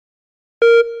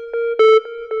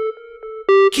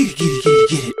Get it, get it, get it,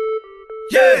 get it.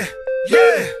 Yeah,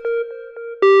 yeah.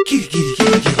 Get it, get it,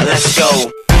 get it, get it. Let's go.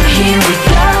 Here we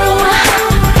go.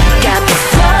 Got the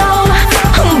flow.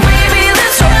 Oh baby,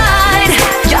 let's ride.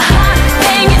 Your heart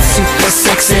banging, super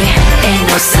sexy. Ain't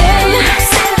no sin.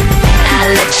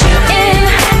 I let you in.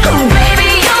 Oh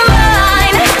baby, you're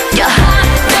mine. Your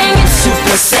heart banging,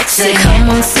 super sexy.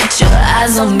 Come on, set your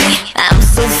eyes on me. I'm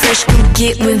so fresh, come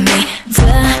get with me.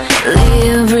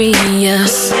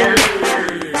 Delirious.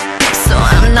 So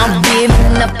I'm not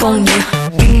giving up on you.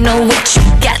 You know what you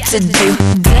got to do.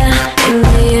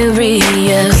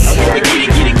 Delirious. Get it,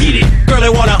 get it, get it. Girl, I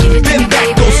wanna bend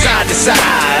back, go side to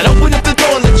side. Open up the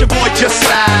door and let your boy just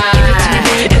slide.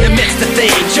 In the midst of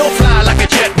things, you'll fly like a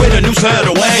jet with a new set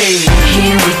of wings.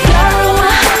 Here we go.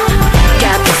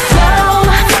 Got the flow.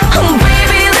 Oh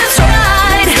baby, let's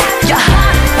ride. Your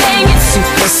heart banging,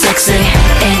 super sexy.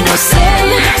 Ain't no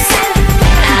sin.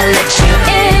 I let you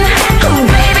in. Oh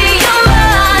baby, you're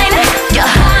mine. Your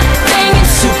heart banging,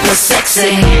 super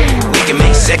sexy. We can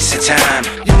make sexy time.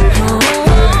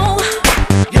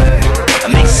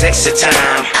 Make sexy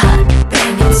time. Hot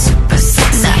banging, super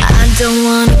sexy. Nah, I don't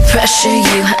wanna pressure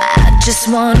you. I just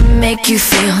wanna make you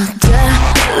feel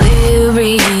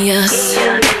delirious.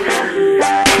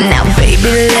 Now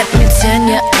baby, let me turn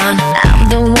you on. I'm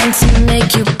the one to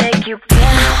make you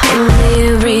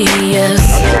delirious.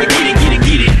 Get it, get it,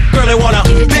 get it. Girl, I wanna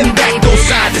bend back, go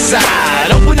side to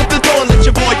side. Open up the door and let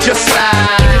your boy just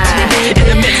slide. In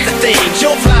the midst of things,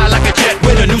 you'll fly like a jet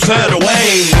with a new set of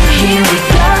wings. Here we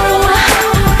go.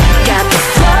 Got the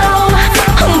flow.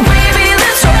 Oh baby,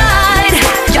 let's ride.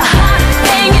 Your heart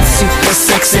banging, super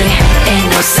sexy. Ain't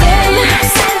no sin.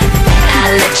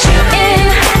 I let you in.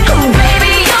 Oh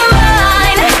baby, you're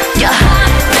mine. Your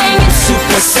heart banging,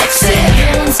 super sexy.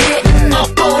 Everyone's getting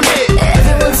up on it.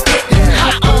 Everyone's getting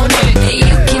hot on it.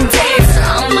 You can dance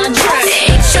on my dress.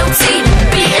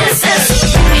 HOTBSS.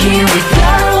 Here we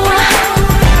go.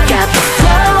 Got the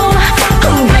flow.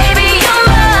 Oh baby, you're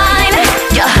mine.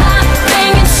 Your heart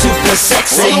banging, super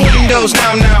sexy. Roll the windows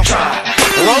down now.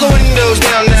 Roll the windows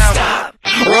down now.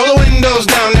 Roll the windows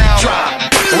down now.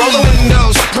 Roll the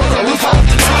windows. Roll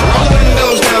the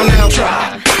windows down now.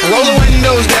 Roll the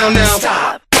windows down now.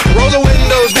 Roll the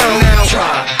windows down now.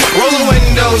 Roll the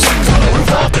windows.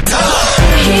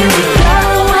 Here we go.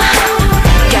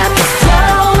 Got the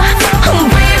flow. Oh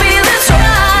baby, let's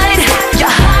ride. Your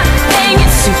heart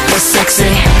banging, super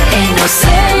sexy. Ain't no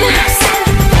sin.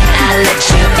 I let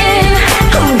you in.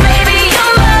 Oh baby,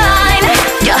 you're mine.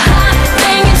 Your heart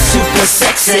banging, super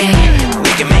sexy.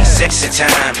 We can make sexy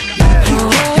time.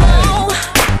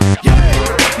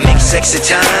 Make sexy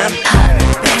time. Hot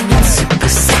banging, super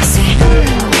sexy.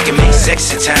 We can make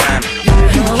sexy time.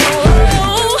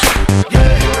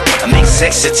 Make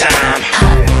sexy time.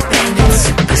 Hot banging, super